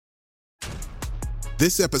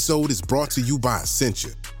This episode is brought to you by Essentia.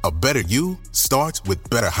 A better you starts with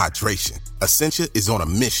better hydration. Essentia is on a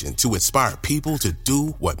mission to inspire people to do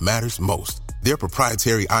what matters most. Their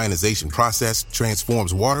proprietary ionization process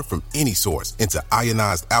transforms water from any source into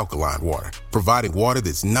ionized alkaline water, providing water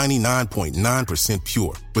that's 99.9%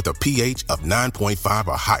 pure with a pH of 9.5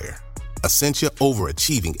 or higher. Essentia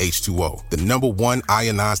overachieving H2O, the #1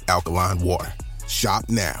 ionized alkaline water. Shop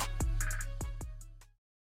now.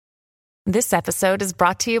 This episode is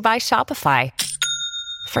brought to you by Shopify.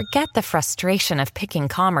 Forget the frustration of picking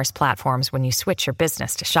commerce platforms when you switch your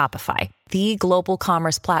business to Shopify, the global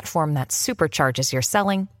commerce platform that supercharges your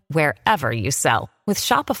selling wherever you sell. With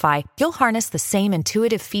Shopify, you'll harness the same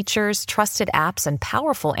intuitive features, trusted apps, and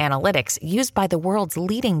powerful analytics used by the world's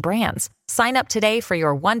leading brands. Sign up today for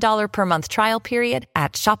your $1 per month trial period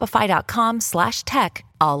at shopify.com/tech,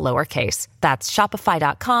 all lowercase. That's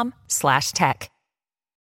shopify.com/tech.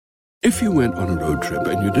 If you went on a road trip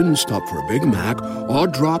and you didn't stop for a Big Mac or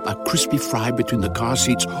drop a crispy fry between the car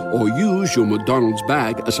seats or use your McDonald's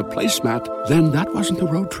bag as a placemat, then that wasn't a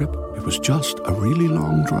road trip. It was just a really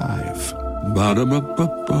long drive.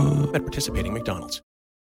 Ba-da-ba-ba-ba. At participating McDonald's.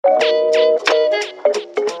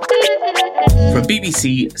 From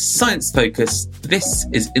BBC Science Focus, this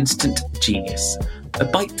is Instant Genius, a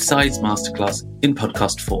bite-sized masterclass in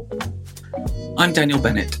podcast form. I'm Daniel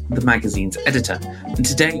Bennett, the magazine's editor, and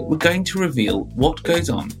today we're going to reveal what goes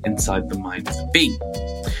on inside the mind of a bee.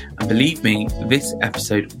 And believe me, this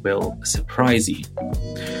episode will surprise you.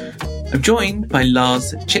 I'm joined by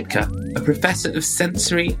Lars Chittka, a professor of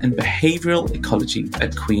sensory and behavioural ecology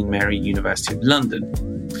at Queen Mary University of London.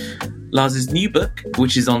 Lars's new book,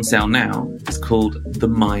 which is on sale now, is called The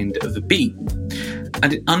Mind of a Bee,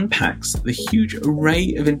 and it unpacks the huge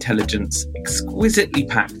array of intelligence exquisitely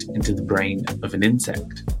packed into the brain of an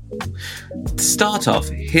insect. To start off,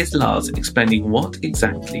 here's Lars explaining what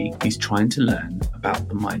exactly he's trying to learn about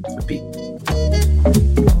the mind of a bee.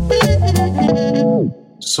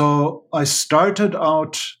 So I started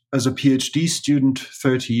out as a PhD student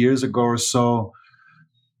 30 years ago or so,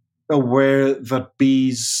 aware that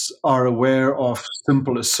bees are aware of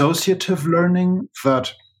simple associative learning,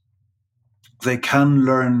 that they can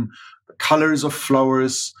learn the colors of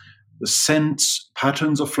flowers, the scents,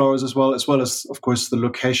 patterns of flowers as well as, of course, the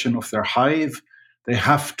location of their hive. They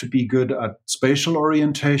have to be good at spatial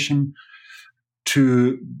orientation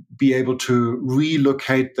to be able to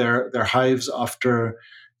relocate their hives after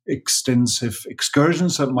extensive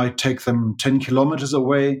excursions that might take them 10 kilometers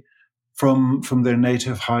away from their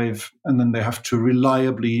native hive, and then they have to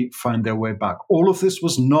reliably find their way back. All of this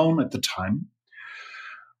was known at the time,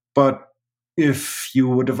 but if you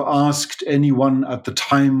would have asked anyone at the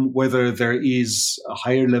time whether there is a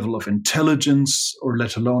higher level of intelligence or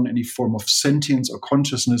let alone any form of sentience or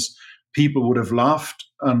consciousness, people would have laughed,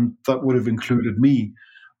 and that would have included me,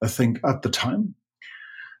 I think, at the time.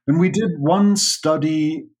 And we did one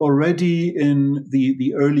study already in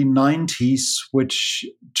the early 90s, which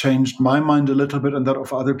changed my mind a little bit and that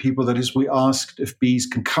of other people. That is, we asked if bees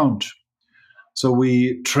can count. So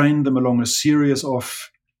we trained them along a series of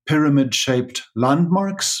pyramid-shaped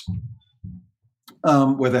landmarks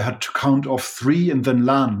where they had to count off 3 and then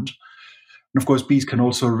land. And of course, bees can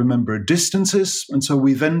also remember distances. And so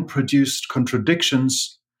we then produced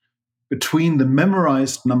contradictions between the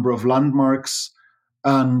memorized number of landmarks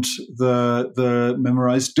and the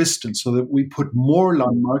memorized distance, so that we put more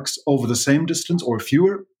landmarks over the same distance or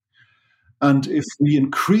fewer. And if we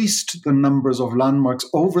increased the numbers of landmarks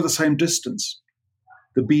over the same distance,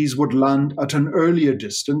 the bees would land at an earlier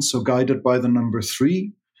distance, so guided by the number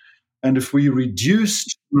 3. And if we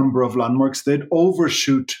reduced the number of landmarks, they'd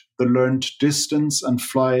overshoot the learned distance and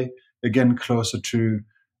fly again closer to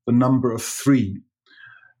the number of 3.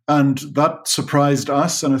 And that surprised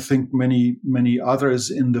us, and I think many, many others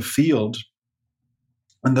in the field,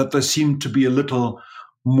 and that there seemed to be a little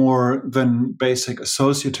more than basic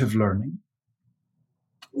associative learning.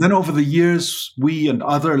 Then over the years, we and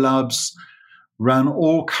other labs ran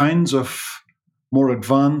all kinds of more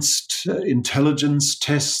advanced intelligence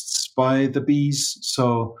tests by the bees.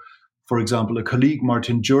 So, for example, a colleague,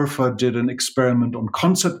 Martin Djurfa, did an experiment on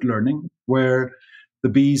concept learning, where the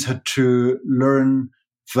bees had to learn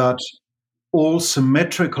that all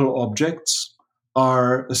symmetrical objects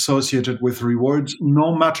are associated with rewards,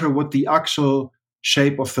 no matter what the actual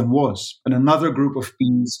shape of them was. And another group of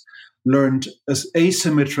bees learned as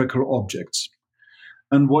asymmetrical objects.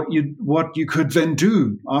 And what you could then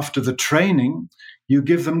do after the training, you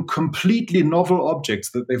give them completely novel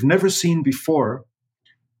objects that they've never seen before,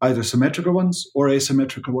 either symmetrical ones or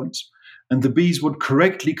asymmetrical ones. And the bees would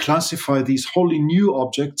correctly classify these wholly new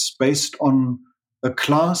objects based on a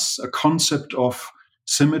class, a concept of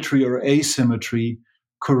symmetry or asymmetry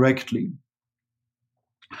correctly.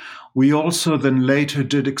 We also then later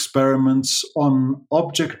did experiments on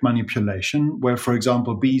object manipulation, where, for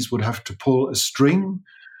example, bees would have to pull a string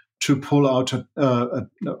to pull out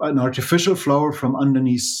an artificial flower from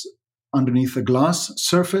underneath a glass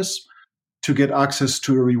surface to get access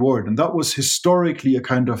to a reward. And that was historically a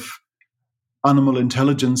kind of animal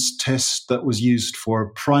intelligence test that was used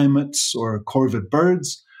for primates or corvid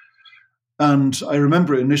birds. And I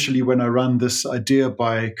remember initially when I ran this idea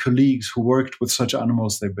by colleagues who worked with such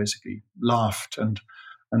animals, they basically laughed and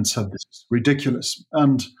said this is ridiculous.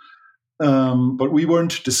 But we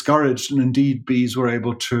weren't discouraged, and indeed bees were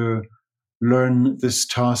able to learn this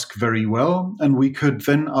task very well. And we could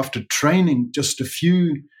then, after training just a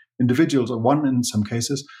few individuals, or one in some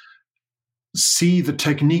cases, see the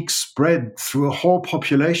technique spread through a whole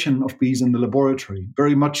population of bees in the laboratory,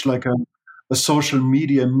 very much like a social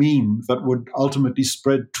media meme that would ultimately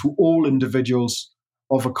spread to all individuals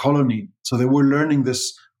of a colony. So they were learning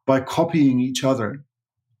this by copying each other.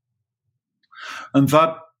 And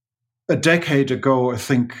that, a decade ago, I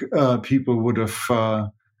think people would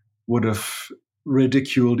have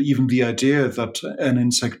ridiculed even the idea that an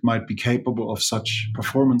insect might be capable of such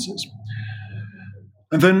performances.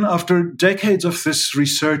 And then after decades of this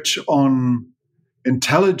research on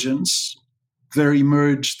intelligence, there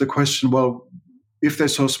emerged the question, well, if they're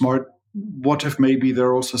so smart, what if maybe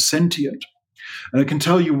they're also sentient? And I can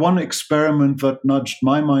tell you one experiment that nudged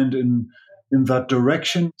my mind in that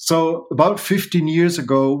direction. So about 15 years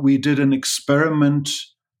ago, we did an experiment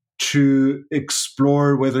to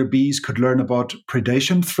explore whether bees could learn about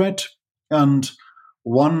predation threat. And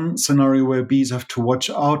one scenario where bees have to watch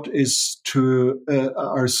out is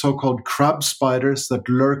are so-called crab spiders that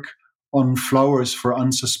lurk on flowers for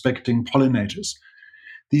unsuspecting pollinators.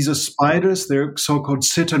 These are spiders, they're so-called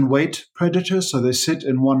sit-and-wait predators, so they sit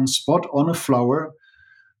in one spot on a flower,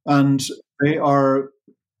 and they are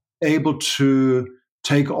able to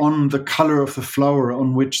take on the color of the flower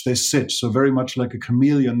on which they sit. So very much like a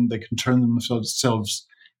chameleon, they can turn themselves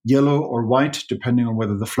yellow or white, depending on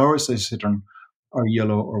whether the flowers they sit on are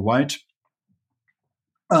yellow or white.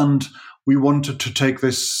 And we wanted to take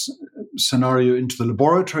this scenario into the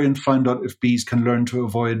laboratory and find out if bees can learn to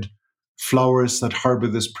avoid flowers that harbor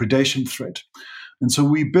this predation threat. And so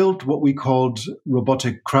we built what we called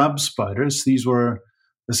robotic crab spiders. These were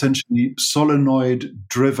essentially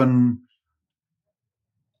solenoid-driven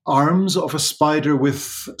arms of a spider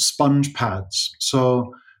with sponge pads.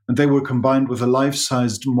 And they were combined with a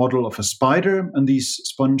life-sized model of a spider, and these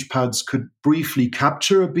sponge pads could briefly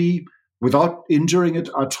capture a bee without injuring it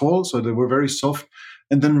at all, so they were very soft,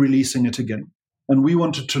 and then releasing it again. And we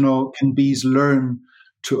wanted to know, can bees learn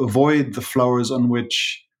to avoid the flowers on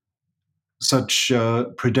which such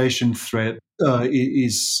predation threat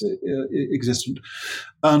is existent?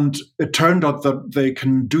 And it turned out that they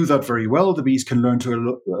can do that very well. The bees can learn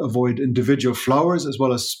to avoid individual flowers as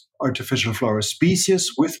well as artificial flower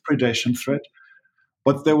species with predation threat.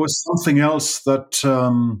 But there was something else that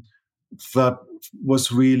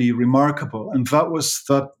was really remarkable, and that was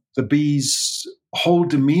that the bees' whole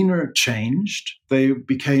demeanor changed. They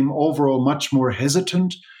became overall much more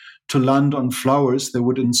hesitant to land on flowers. They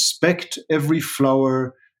would inspect every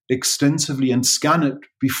flower extensively and scan it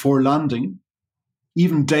before landing,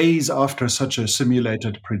 even days after such a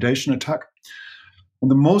simulated predation attack. And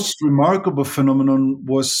the most remarkable phenomenon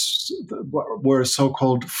were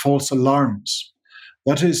so-called false alarms.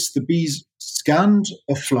 That is, the bees scanned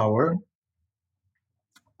a flower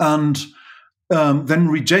and then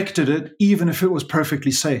rejected it, even if it was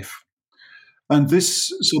perfectly safe. And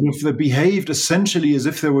this they behaved essentially as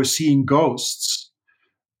if they were seeing ghosts,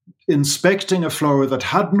 inspecting a flower that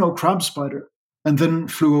had no crab spider, and then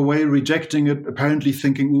flew away, rejecting it, apparently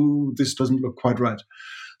thinking, ooh, this doesn't look quite right.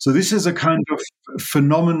 So this is a kind of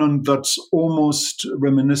phenomenon that's almost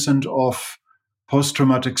reminiscent of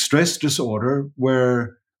post-traumatic stress disorder,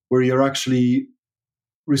 where you're actually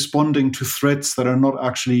responding to threats that are not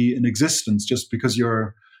actually in existence, just because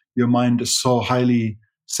your mind is so highly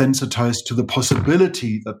sensitized to the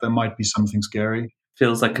possibility that there might be something scary.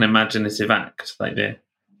 Feels like an imaginative act, they do.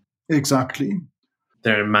 Exactly.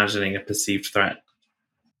 They're imagining a perceived threat.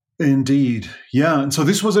 Indeed. Yeah. And so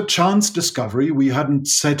this was a chance discovery. We hadn't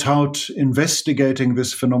set out investigating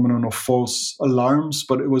this phenomenon of false alarms,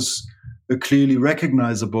 but it was a clearly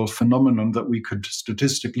recognizable phenomenon that we could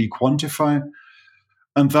statistically quantify.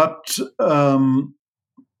 And that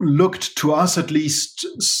looked to us at least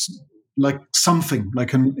like something,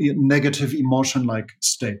 like a negative emotion-like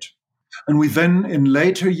state. And we then, in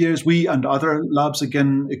later years, we and other labs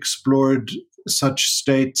again explored such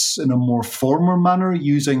states in a more formal manner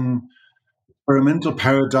using experimental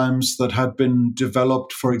paradigms that had been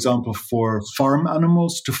developed, for example, for farm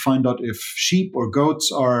animals to find out if sheep or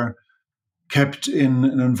goats are kept in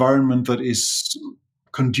an environment that is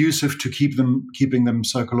conducive to keeping them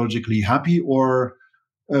psychologically happy, or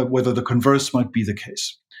whether the converse might be the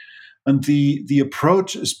case. And the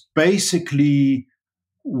approach is basically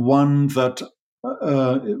one that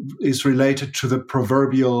is related to the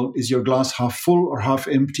proverbial "is your glass half full or half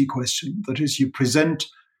empty" question. That is, you present,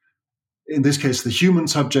 in this case, the human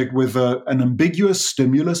subject with an ambiguous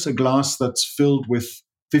stimulus, a glass that's filled with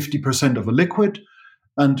 50% of a liquid.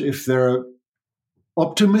 And if they're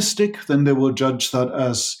optimistic, then they will judge that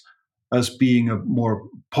as being a more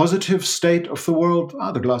positive state of the world.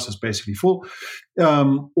 The glass is basically full.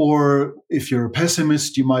 Or if you're a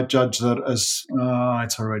pessimist, you might judge that as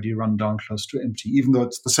it's already run down close to empty, even though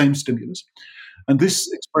it's the same stimulus. And this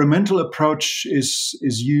experimental approach is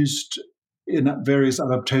used in various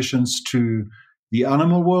adaptations to the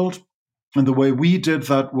animal world. And the way we did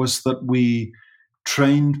that was that we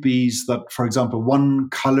trained bees that, for example, one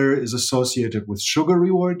color is associated with sugar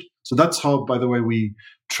reward. So that's how, by the way, we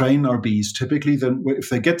train our bees. Typically, then if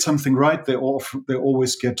they get something right, they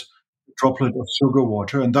always get a droplet of sugar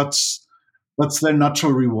water, and that's their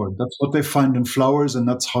natural reward. That's what they find in flowers, and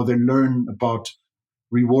that's how they learn about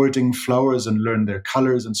rewarding flowers and learn their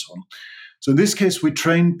colors and so on. So in this case, we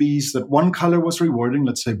trained bees that one color was rewarding,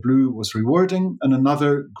 let's say blue was rewarding, and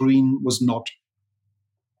another, green, was not.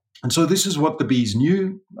 And so this is what the bees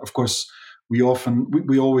knew. Of course, we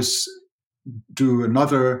always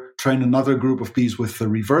train another group of bees with the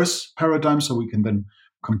reverse paradigm, so we can then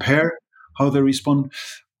compare how they respond.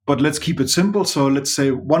 But let's keep it simple. So let's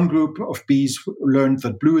say one group of bees learned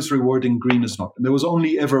that blue is rewarding, green is not. And there was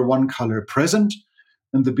only ever one color present.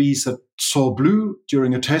 And the bees that saw blue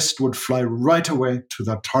during a test would fly right away to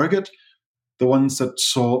that target. The ones that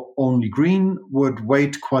saw only green would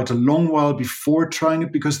wait quite a long while before trying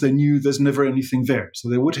it because they knew there's never anything there. So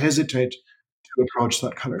they would hesitate to approach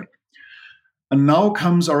that color. And now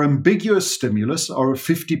comes our ambiguous stimulus, our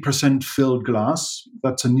 50% filled glass.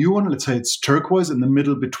 That's a new one. Let's say it's turquoise in the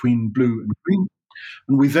middle between blue and green.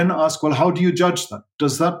 And we then ask, well, how do you judge that?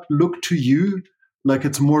 Does that look to you like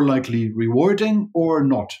it's more likely rewarding or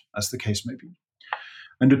not, as the case may be?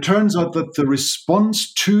 And it turns out that the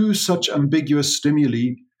response to such ambiguous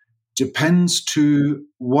stimuli depends to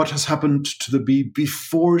what has happened to the bee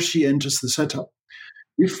before she enters the setup.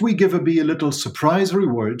 If we give a bee a little surprise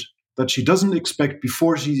reward that she doesn't expect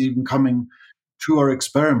before she's even coming to our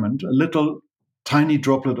experiment, a little tiny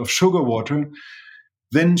droplet of sugar water,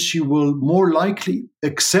 then she will more likely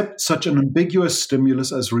accept such an ambiguous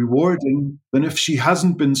stimulus as rewarding than if she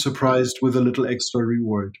hasn't been surprised with a little extra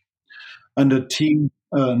reward. And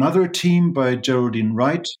another team by Geraldine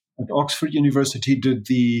Wright at Oxford University did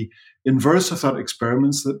the inverse of that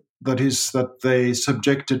experiment. That is, that they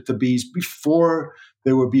subjected the bees before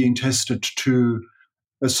they were being tested to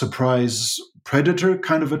a surprise predator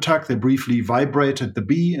kind of attack. They briefly vibrated the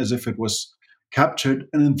bee as if it was captured.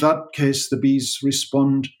 And in that case, the bees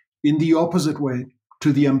respond in the opposite way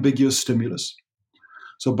to the ambiguous stimulus.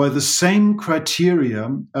 So by the same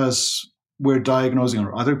criteria as we're diagnosing,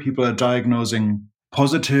 or other people are diagnosing,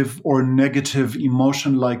 positive or negative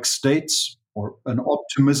emotion-like states, or an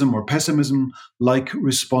optimism or pessimism-like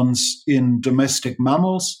response in domestic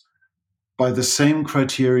mammals, by the same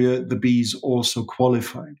criteria, the bees also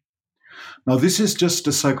qualify. Now, this is just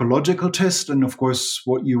a psychological test, and of course,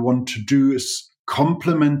 what you want to do is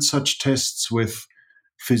complement such tests with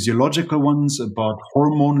physiological ones about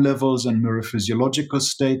hormone levels and neurophysiological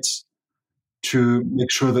states to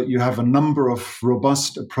make sure that you have a number of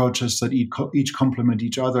robust approaches that each complement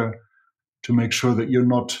each other to make sure that you're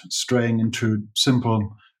not straying into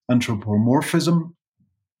simple anthropomorphism.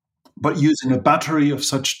 But using a battery of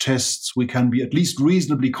such tests, we can be at least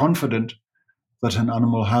reasonably confident that an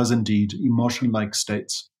animal has indeed emotion-like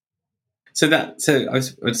states. So that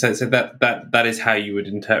is how you would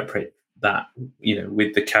interpret that,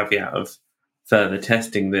 with the caveat of further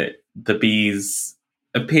testing, that the bees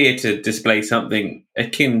appear to display something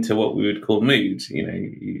akin to what we would call mood.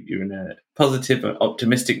 You're in a positive or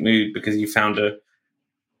optimistic mood because you found a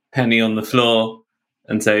penny on the floor,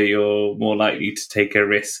 and so you're more likely to take a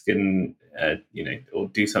risk and or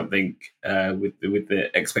do something with the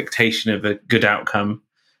expectation of a good outcome,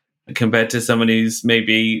 compared to someone who's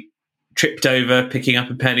maybe tripped over picking up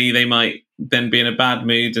a penny. They might then be in a bad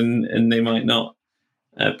mood and they might not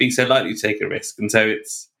be so likely to take a risk. And so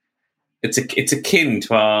it's akin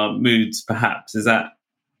to our moods, perhaps. Is that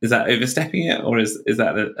overstepping it, or is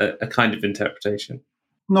that a kind of interpretation?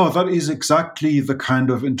 No, that is exactly the kind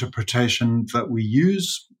of interpretation that we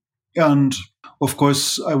use. And of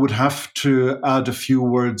course, I would have to add a few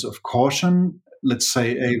words of caution. Let's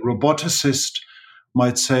say a roboticist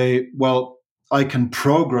might say, well, I can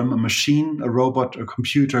program a machine, a robot, a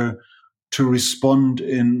computer to respond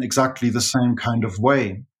in exactly the same kind of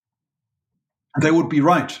way. They would be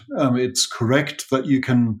right. It's correct that you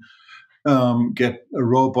can get a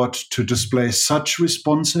robot to display such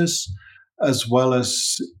responses, as well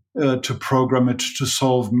as to program it to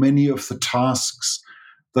solve many of the tasks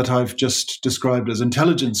that I've just described as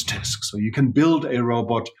intelligence tasks. So you can build a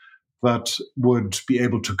robot that would be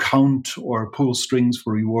able to count or pull strings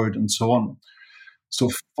for reward and so on. So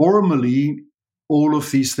formally, all of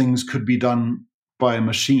these things could be done by a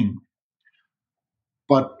machine.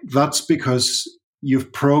 But that's because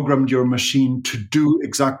you've programmed your machine to do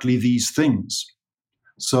exactly these things.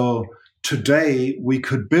 So today we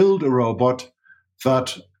could build a robot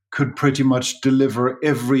that could pretty much deliver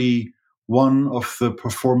every one of the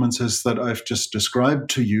performances that I've just described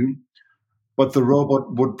to you, but the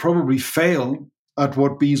robot would probably fail at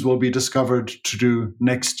what bees will be discovered to do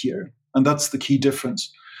next year. And that's the key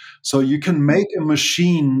difference. So you can make a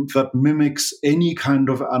machine that mimics any kind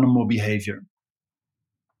of animal behavior.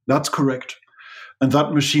 That's correct. And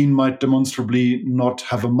that machine might demonstrably not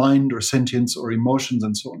have a mind or sentience or emotions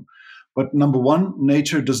and so on. But number one,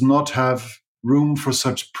 nature does not have room for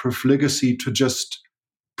such profligacy to just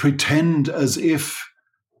pretend as if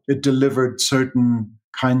it delivered certain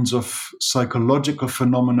kinds of psychological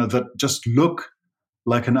phenomena that just look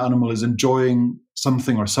like an animal is enjoying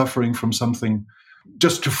something or suffering from something,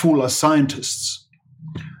 just to fool us scientists.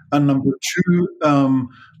 And number two,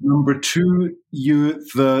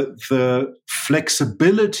 the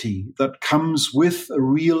flexibility that comes with a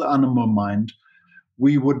real animal mind,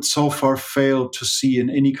 we would so far fail to see in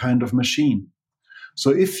any kind of machine. So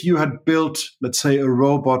if you had built, let's say, a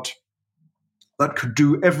robot that could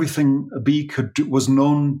do everything a bee was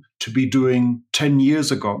known to be doing 10 years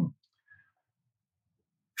ago,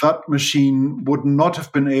 that machine would not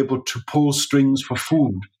have been able to pull strings for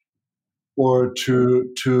food, or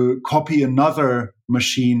to copy another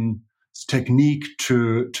machine's technique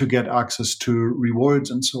to get access to rewards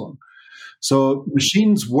and so on. So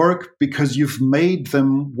machines work because you've made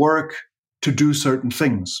them work to do certain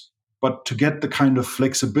things. But to get the kind of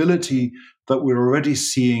flexibility that we're already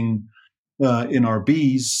seeing in our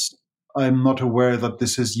bees, I'm not aware that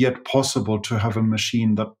this is yet possible to have a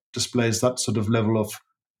machine that displays that sort of level of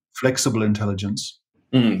flexible intelligence.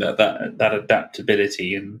 That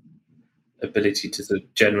adaptability and ability to sort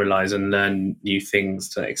of generalize and learn new things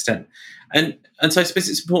to that extent. And so I suppose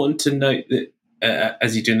it's important to note that,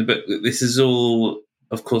 as you do in the book, that this is all,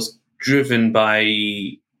 of course, driven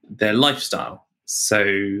by their lifestyle.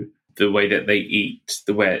 So the way that they eat,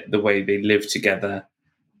 the way they live together.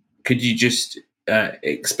 Could you just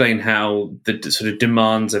explain how the sort of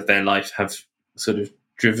demands of their life have sort of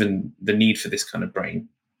driven the need for this kind of brain?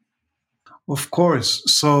 Of course.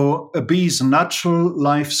 So a bee's natural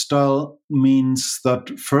lifestyle means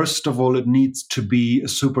that, first of all, it needs to be a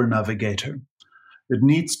super navigator. It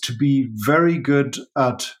needs to be very good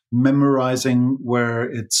at memorizing where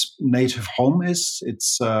its native home is,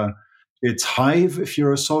 its hive, if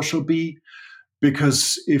you're a social bee.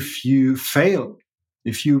 Because if you fail,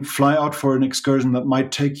 if you fly out for an excursion that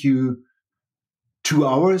might take you 2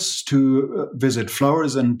 hours to visit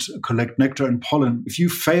flowers and collect nectar and pollen, if you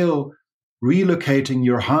fail relocating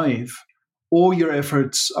your hive, all your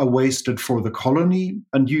efforts are wasted for the colony,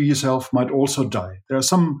 and you yourself might also die. There are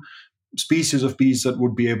some species of bees that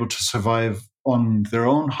would be able to survive on their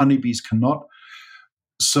own. Honeybees cannot.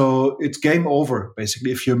 So it's game over,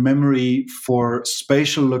 basically, if your memory for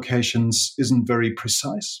spatial locations isn't very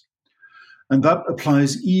precise. And that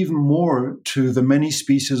applies even more to the many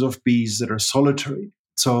species of bees that are solitary.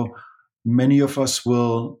 So many of us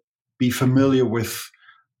will be familiar with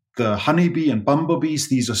the honeybee and bumblebees.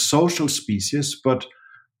 These are social species, but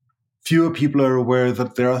fewer people are aware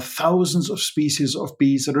that there are thousands of species of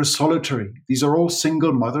bees that are solitary. These are all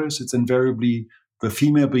single mothers. It's invariably the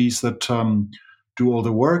female bees that do all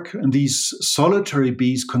the work. And these solitary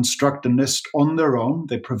bees construct a nest on their own.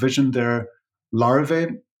 They provision their larvae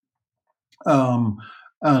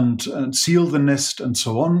and seal the nest and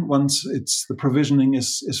so on once the provisioning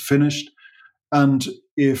is finished. And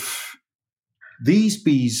if these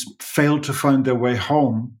bees fail to find their way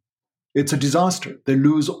home, it's a disaster. They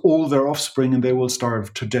lose all their offspring and they will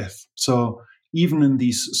starve to death. So even in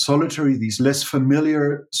these solitary, these less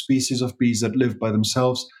familiar species of bees that live by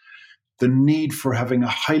themselves, the need for having a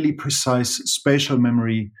highly precise spatial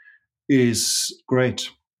memory is great.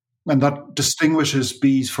 And that distinguishes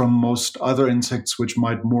bees from most other insects which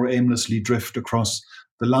might more aimlessly drift across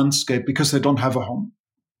the landscape because they don't have a home.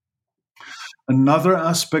 Another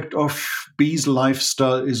aspect of bees'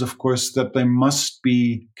 lifestyle is, of course, that they must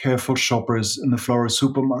be careful shoppers in the floral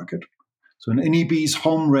supermarket. So in any bee's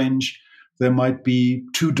home range, there might be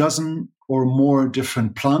 24 or more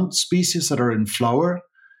different plant species that are in flower.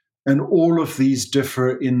 And all of these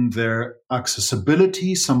differ in their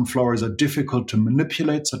accessibility. Some flowers are difficult to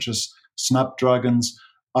manipulate, such as snapdragons.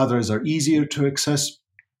 Others are easier to access.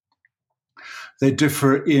 They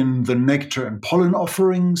differ in the nectar and pollen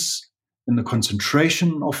offerings, in the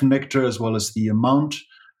concentration of nectar as well as the amount,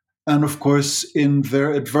 and of course in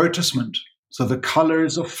their advertisement. So the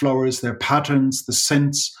colors of flowers, their patterns, the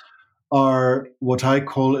scents are what I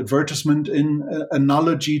call advertisement in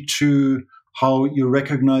analogy to how you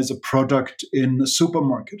recognize a product in a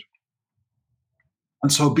supermarket.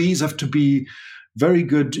 And so bees have to be very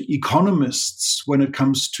good economists when it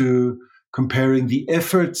comes to comparing the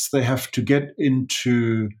efforts they have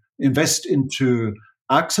to invest into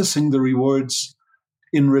accessing the rewards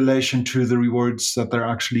in relation to the rewards that they're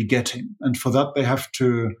actually getting. And for that, they have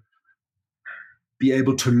to be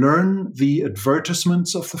able to learn the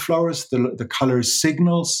advertisements of the flowers, the color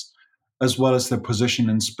signals, as well as their position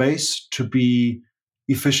in space, to be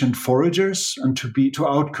efficient foragers and to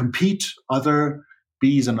outcompete other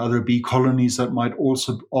bees and other bee colonies that might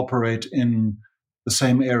also operate in the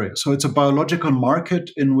same area. So it's a biological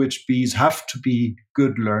market in which bees have to be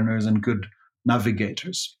good learners and good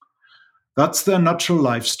navigators. That's their natural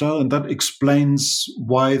lifestyle, and that explains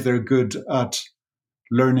why they're good at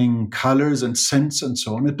learning colors and scents and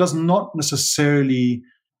so on. It does not necessarily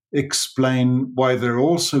explain why they're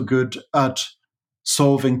also good at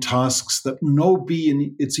solving tasks that no bee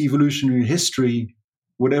in its evolutionary history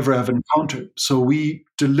would ever have encountered. So we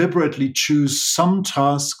deliberately choose some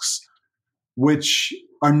tasks which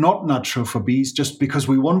are not natural for bees just because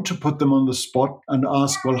we want to put them on the spot and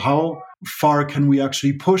ask, well, how far can we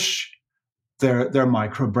actually push their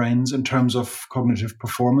microbrains in terms of cognitive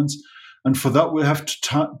performance? And for that, we have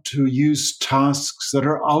to use tasks that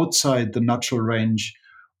are outside the natural range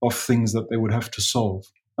of things that they would have to solve.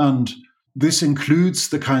 And this includes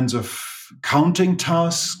the kinds of counting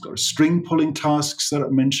tasks or string pulling tasks that I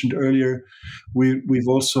mentioned earlier. We've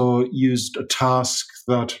also used a task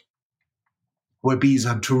where bees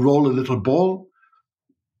had to roll a little ball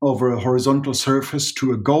over a horizontal surface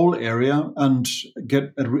to a goal area and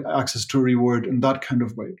get access to a reward in that kind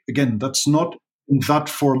of way. Again, that's not in that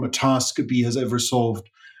form a task a bee has ever solved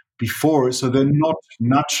before, so they're not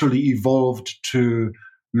naturally evolved to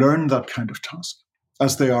learn that kind of task,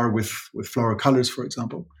 as they are with flower colors, for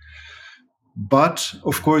example. But,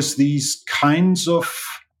 of course, these kinds of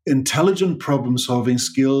intelligent problem-solving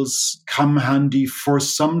skills come handy for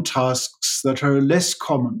some tasks that are less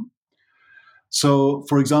common. So,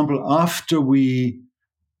 for example, after we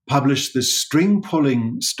published this string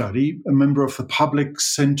pulling study, a member of the public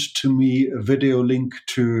sent to me a video link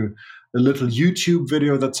to a little YouTube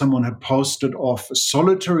video that someone had posted of a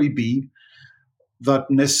solitary bee that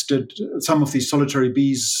nested. Some of these solitary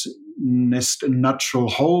bees nest in natural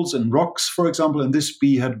holes in rocks, for example, and this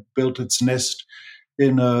bee had built its nest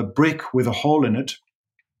in a brick with a hole in it.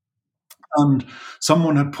 And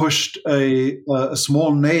someone had pushed a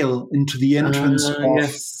small nail into the entrance of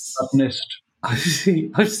that nest.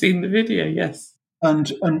 I've seen the video, yes. And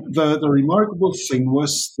the remarkable thing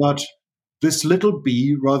was that this little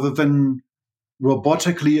bee, rather than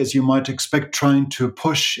robotically, as you might expect, trying to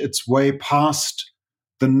push its way past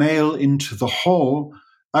the nail into the hole,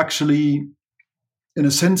 actually, in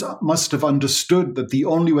a sense, must have understood that the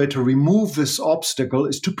only way to remove this obstacle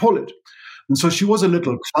is to pull it. And so she was a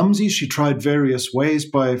little clumsy. She tried various ways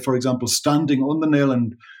by, for example, standing on the nail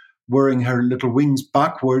and whirring her little wings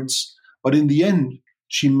backwards. But in the end,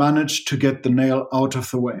 she managed to get the nail out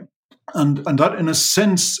of the way. And that, in a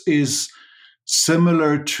sense, is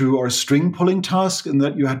similar to our string pulling task in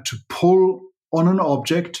that you had to pull on an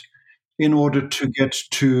object in order to get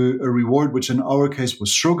to a reward, which in our case was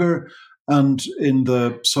sugar, and in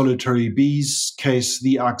the solitary bee's case,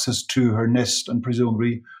 the access to her nest and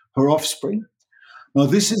presumably her offspring. Now,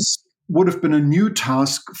 this would have been a new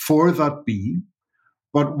task for that bee,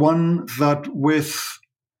 but one that with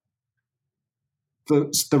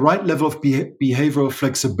the right level of behavioral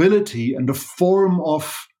flexibility and a form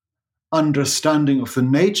of understanding of the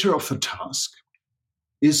nature of the task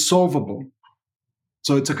is solvable.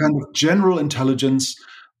 So it's a kind of general intelligence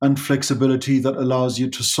and flexibility that allows you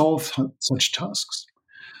to solve such tasks.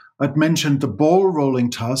 I'd mentioned the ball rolling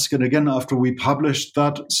task, and again, after we published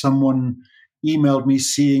that, someone emailed me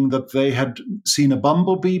seeing that they had seen a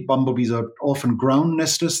bumblebee. Bumblebees are often ground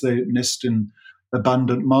nesters. They nest in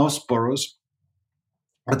abandoned mouse burrows.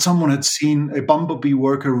 That someone had seen a bumblebee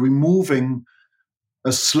worker removing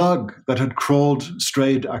a slug that had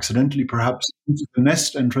strayed accidentally perhaps, into the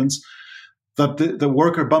nest entrance, that the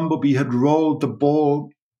worker bumblebee had rolled the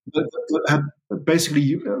ball, had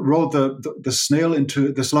basically rolled the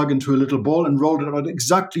slug into a little ball and rolled it out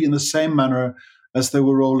exactly in the same manner as they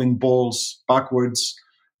were rolling balls backwards,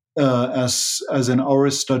 as in our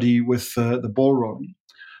study with the ball rolling.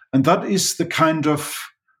 And that is the kind of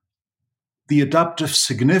the adaptive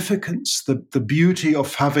significance, the beauty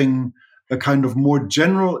of having a kind of more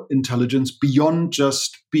general intelligence beyond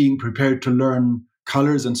just being prepared to learn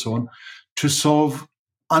colors and so on, to solve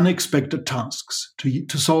unexpected tasks,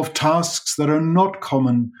 to solve tasks that are not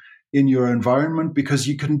common in your environment, because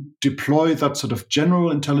you can deploy that sort of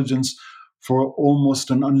general intelligence for almost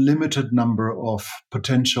an unlimited number of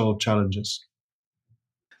potential challenges.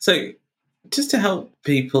 So just to help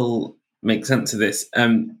people make sense of this,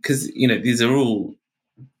 because these are all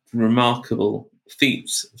remarkable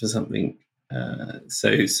feats for something so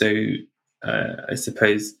I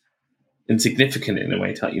suppose insignificant in a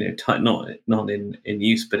way, not in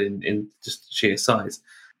use, but in just sheer size.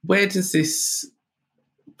 Where does this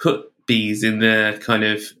put bees in the kind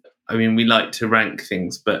of? I mean, we like to rank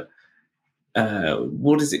things, but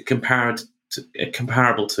what is it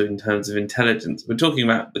comparable to in terms of intelligence? We're talking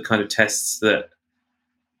about the kind of tests that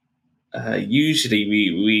usually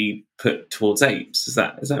we put towards apes. Is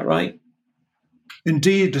that right?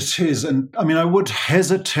 Indeed, it is. And I mean, I would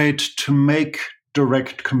hesitate to make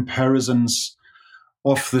direct comparisons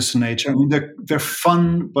of this nature. I mean, they're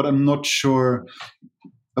fun, but I'm not sure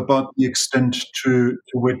about the extent to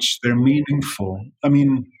which they're meaningful. I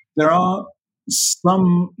mean, there are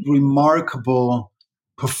some remarkable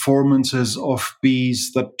performances of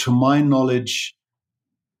bees that, to my knowledge,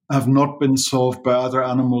 have not been solved by other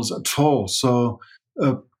animals at all. So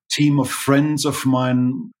a team of friends of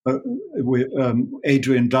mine,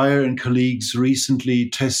 Adrian Dyer and colleagues, recently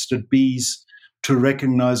tested bees to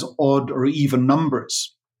recognize odd or even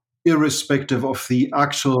numbers. Irrespective of the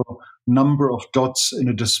actual number of dots in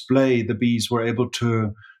a display, the bees were able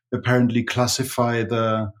to apparently classify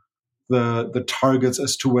the targets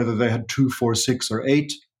as to whether they had 2, 4, 6, or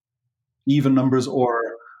 8 even numbers,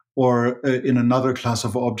 or in another class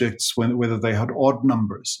of objects whether they had odd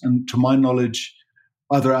numbers. And to my knowledge,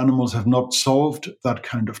 other animals have not solved that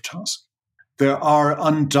kind of task. There are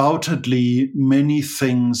undoubtedly many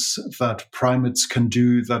things that primates can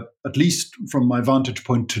do that, at least from my vantage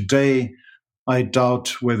point today, I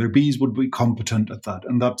doubt whether bees would be competent at that.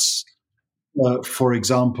 And that's, for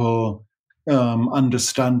example,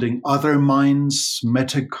 understanding other minds,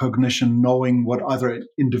 metacognition, knowing what other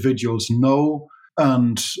individuals know.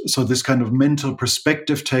 And so this kind of mental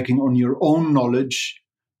perspective taking on your own knowledge,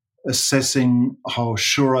 assessing how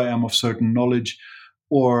sure I am of certain knowledge,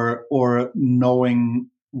 or knowing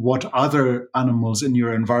what other animals in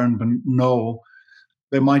your environment know.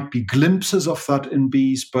 There might be glimpses of that in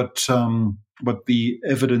bees, but the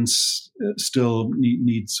evidence still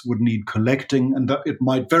would need collecting, and that it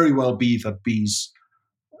might very well be that bees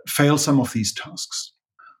fail some of these tasks.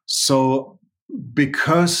 So,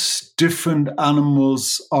 because different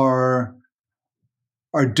animals are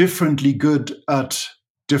differently good at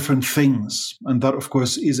different things, and that, of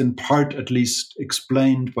course, is in part at least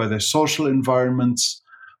explained by their social environments,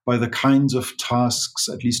 by the kinds of tasks,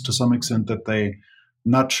 at least to some extent, that they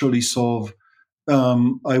naturally solve.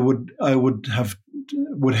 I would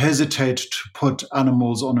hesitate to put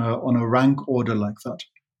animals on a rank order like that.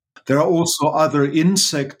 There are also other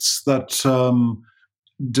insects that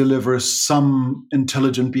deliver some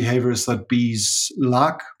intelligent behaviors that bees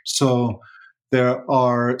lack. So there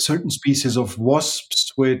are certain species of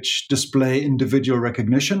wasps which display individual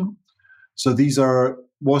recognition. So these are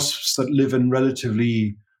wasps that live in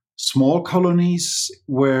relatively small colonies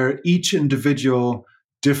where each individual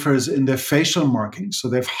differs in their facial markings. So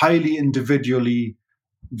they have highly individually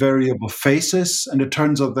variable faces. And it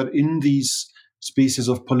turns out that in these species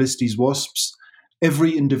of Polistes wasps,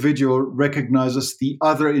 every individual recognizes the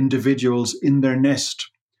other individuals in their nest.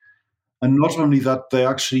 And not only that, they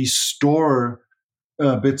actually store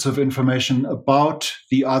bits of information about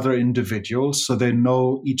the other individuals. So they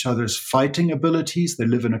know each other's fighting abilities. They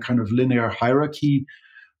live in a kind of linear hierarchy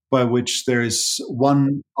by which there is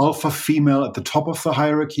one alpha female at the top of the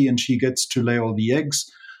hierarchy, and she gets to lay all the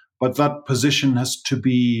eggs. But that position has to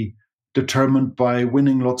be determined by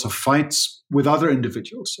winning lots of fights with other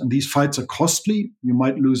individuals. And these fights are costly. You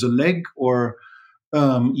might lose a leg or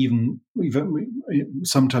Even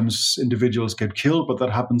sometimes individuals get killed, but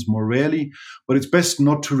that happens more rarely. But it's best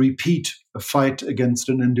not to repeat a fight against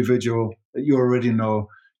an individual that you already know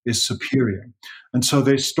is superior. And so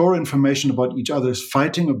they store information about each other's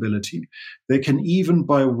fighting ability. They can even,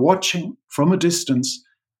 by watching from a distance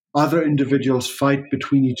other individuals fight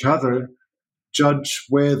between each other, judge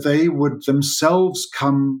where they would themselves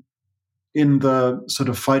come in the sort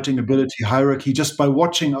of fighting ability hierarchy just by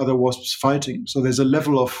watching other wasps fighting. So there's a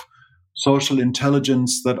level of social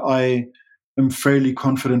intelligence that I am fairly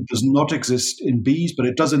confident does not exist in bees, but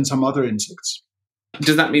it does in some other insects.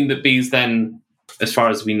 Does that mean that bees then, as far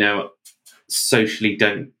as we know, socially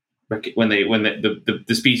don't when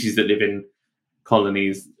the species that live in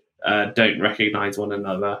colonies don't recognize one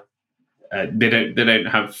another? They don't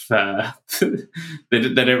have they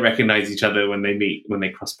don't recognize each other when they meet, when they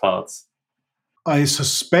cross paths. I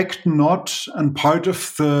suspect not, and part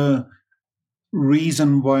of the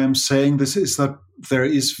reason why I'm saying this is that there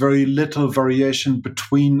is very little variation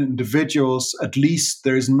between individuals. At least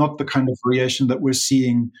there is not the kind of variation that we're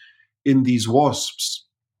seeing in these wasps.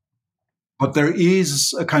 But there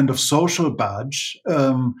is a kind of social badge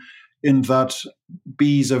in that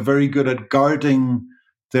bees are very good at guarding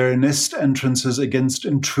their nest entrances against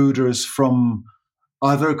intruders from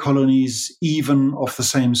other colonies, even of the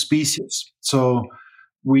same species. So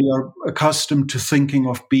we are accustomed to thinking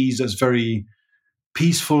of bees as very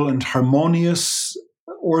peaceful and harmonious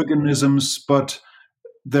organisms, but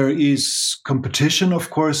there is competition, of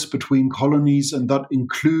course, between colonies, and that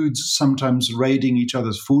includes sometimes raiding each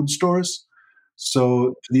other's food stores.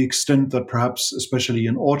 So to the extent that perhaps, especially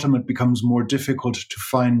in autumn, it becomes more difficult to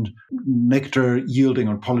find nectar-yielding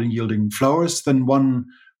or pollen-yielding flowers, then one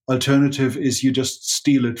alternative is you just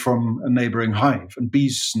steal it from a neighboring hive. And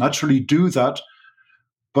bees naturally do that,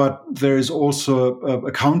 but there is also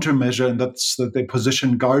a countermeasure, and that's that they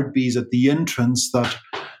position guard bees at the entrance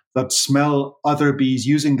that smell other bees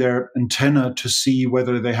using their antenna to see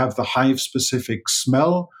whether they have the hive-specific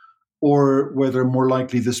smell or whether more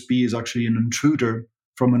likely this bee is actually an intruder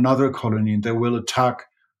from another colony, and they will attack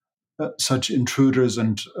such intruders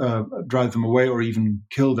and drive them away or even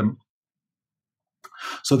kill them.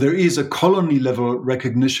 So there is a colony-level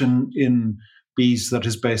recognition in bees that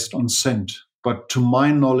is based on scent. But to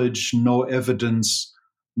my knowledge, no evidence,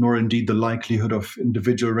 nor indeed the likelihood of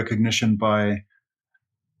individual recognition by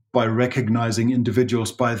recognizing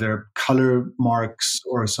individuals by their color marks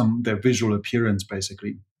or their visual appearance,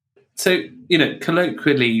 basically. So,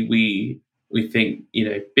 colloquially, we think,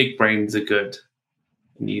 big brains are good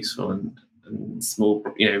and useful, and small,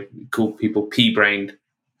 we call people pea-brained,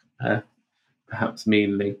 perhaps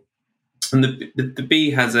meanly. And the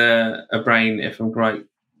bee has a brain, if I'm right,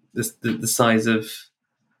 the size of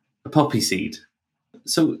a poppy seed.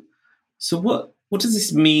 So what does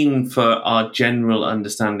this mean for our general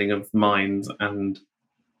understanding of minds, and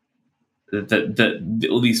that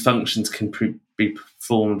all these functions can be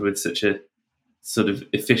performed with such a sort of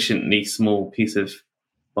efficiently small piece of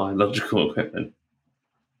biological equipment?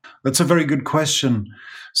 That's a very good question.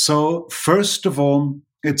 So first of all,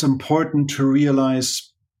 it's important to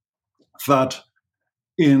realize that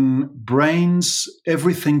in brains,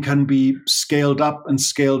 everything can be scaled up and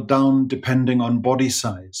scaled down depending on body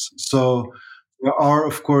size. So there are,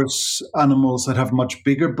 of course, animals that have much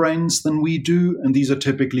bigger brains than we do, and these are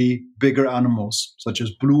typically bigger animals, such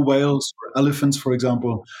as blue whales or elephants, for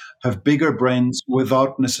example, have bigger brains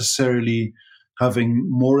without necessarily having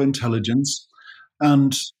more intelligence.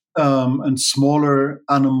 And smaller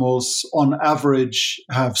animals, on average,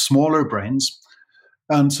 have smaller brains.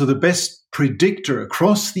 And so the best predictor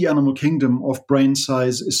across the animal kingdom of brain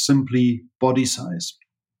size is simply body size.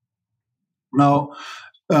 Now,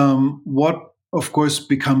 what of course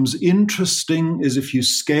becomes interesting is if you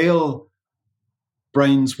scale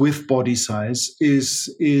brains with body size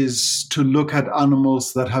is to look at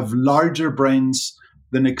animals that have larger brains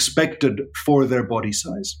than expected for their body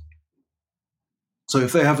size. So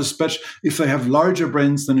if they have larger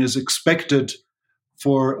brains than is expected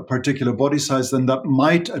for a particular body size, then that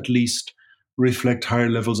might at least reflect higher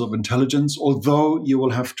levels of intelligence, although you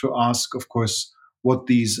will have to ask, of course, what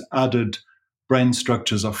these added brain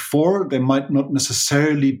structures are for. They might not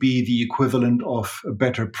necessarily be the equivalent of a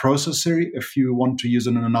better processor, if you want to use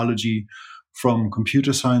an analogy from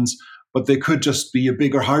computer science, but they could just be a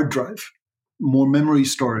bigger hard drive, more memory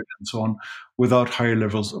storage, and so on, without higher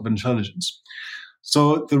levels of intelligence.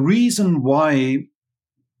 So the reason why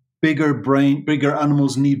bigger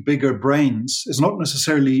animals need bigger brains is not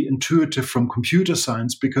necessarily intuitive from computer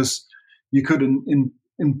science, because you could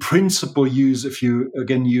in principle use, if you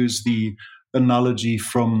again use the analogy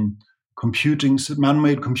from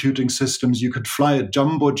man-made computing systems. You could fly a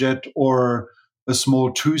jumbo jet or a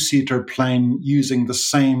small two-seater plane using the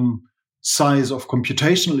same size of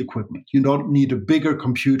computational equipment. You don't need a bigger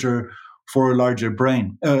computer for a larger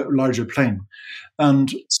plane.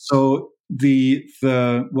 And so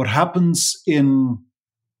what happens in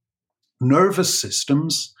nervous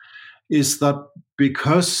systems is that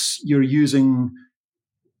because you're using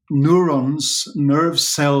nerve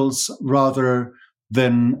cells rather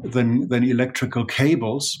than electrical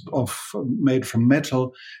cables made from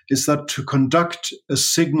metal, is that to conduct a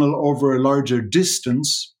signal over a larger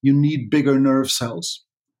distance, you need bigger nerve cells.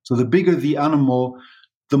 So the bigger the animal,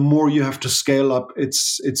 the more you have to scale up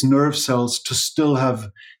its nerve cells to still have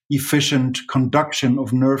efficient conduction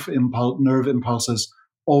of nerve impulses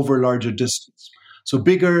over larger distance. So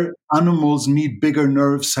bigger animals need bigger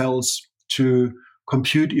nerve cells to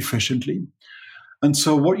compute efficiently. And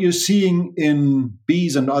so what you're seeing in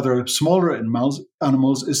bees and other smaller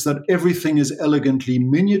animals is that everything is elegantly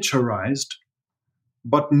miniaturized,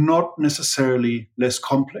 but not necessarily less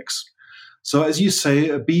complex. So as you say,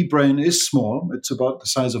 a bee brain is small. It's about the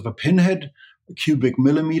size of a pinhead, a cubic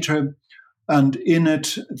millimeter, and in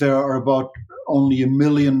it there are about only 1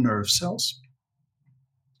 million nerve cells.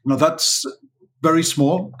 Now that's very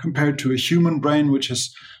small compared to a human brain, which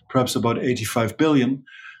is perhaps about 85 billion.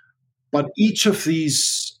 But each of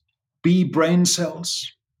these bee brain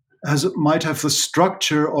cells might have the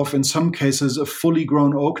structure of, in some cases, a fully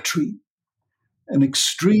grown oak tree, an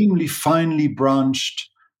extremely finely branched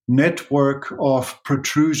network of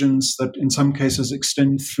protrusions that in some cases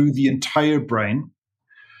extend through the entire brain.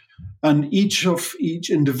 And each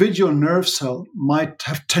individual nerve cell might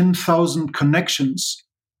have 10,000 connections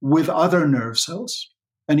with other nerve cells.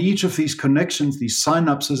 And each of these connections, these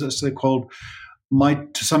synapses as they're called,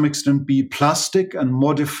 might to some extent be plastic and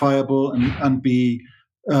modifiable and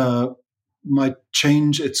might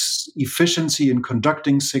change its efficiency in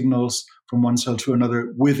conducting signals from one cell to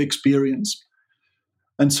another with experience.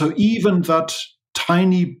 And so even that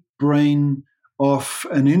tiny brain of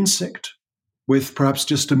an insect with perhaps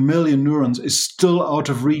just 1 million neurons is still out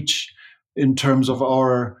of reach in terms of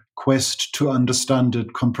our quest to understand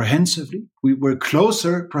it comprehensively. We're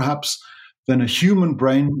closer perhaps than a human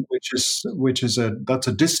brain, that's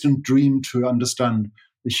a distant dream to understand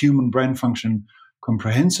the human brain function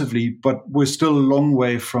comprehensively, but we're still a long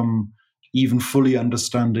way from even fully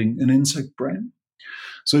understanding an insect brain.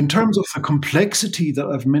 So in terms of the complexity that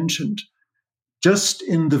I've mentioned, just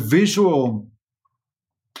in the visual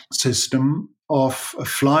system of a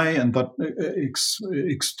fly, and that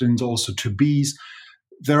extends also to bees,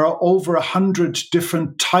 there are over 100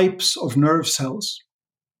 different types of nerve cells.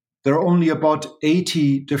 There are only about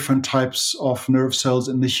 80 different types of nerve cells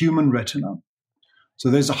in the human retina.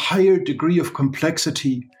 So there's a higher degree of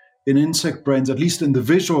complexity in insect brains, at least in the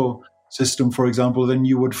visual system, for example, than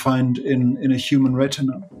you would find in a human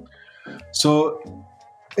retina. So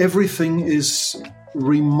everything is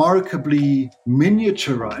remarkably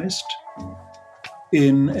miniaturized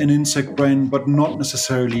in an insect brain, but not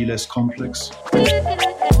necessarily less complex.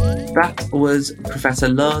 That was Professor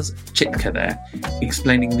Lars Chittka there,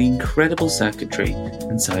 explaining the incredible circuitry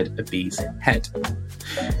inside a bee's head.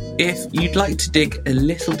 If you'd like to dig a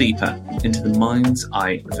little deeper into the mind's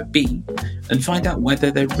eye of a bee and find out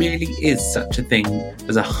whether there really is such a thing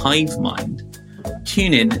as a hive mind,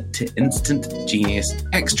 tune in to Instant Genius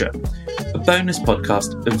Extra, a bonus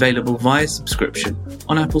podcast available via subscription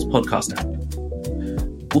on Apple's podcast app.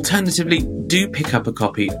 Alternatively, do pick up a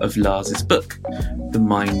copy of Lars's book, The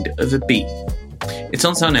Mind of a Bee. It's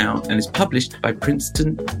on sale now and is published by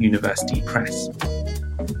Princeton University Press.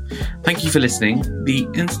 Thank you for listening. The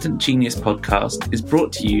Instant Genius podcast is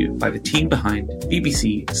brought to you by the team behind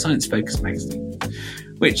BBC Science Focus magazine,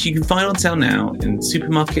 which you can find on sale now in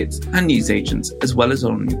supermarkets and newsagents, as well as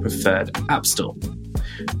on your preferred app store.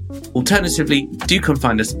 Alternatively, do come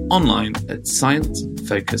find us online at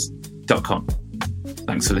sciencefocus.com.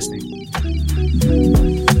 Thanks for listening.